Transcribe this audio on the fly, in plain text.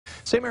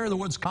St. Mary of the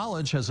Woods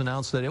College has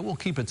announced that it will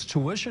keep its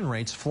tuition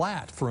rates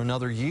flat for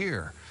another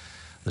year.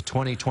 The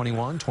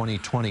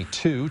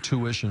 2021-2022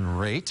 tuition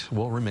rate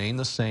will remain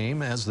the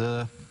same as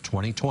the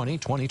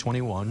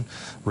 2020-2021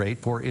 rate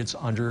for its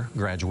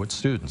undergraduate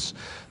students.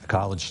 The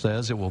college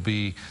says it will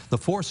be the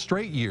fourth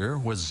straight year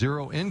with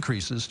zero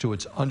increases to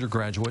its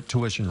undergraduate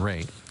tuition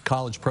rate.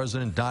 College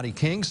President Dottie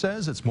King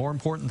says it's more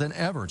important than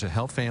ever to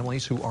help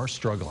families who are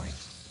struggling.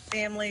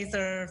 Families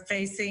are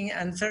facing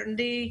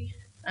uncertainty.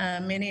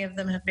 Many of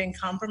them have been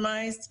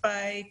compromised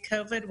by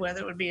COVID, whether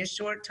it would be a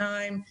short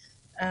time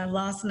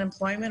loss in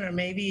employment or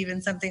maybe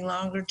even something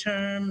longer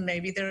term.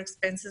 Maybe their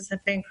expenses have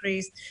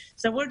increased.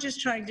 So we're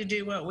just trying to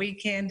do what we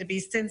can to be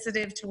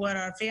sensitive to what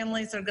our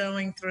families are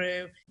going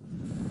through.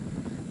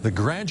 The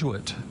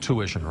graduate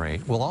tuition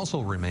rate will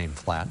also remain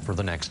flat for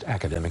the next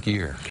academic year.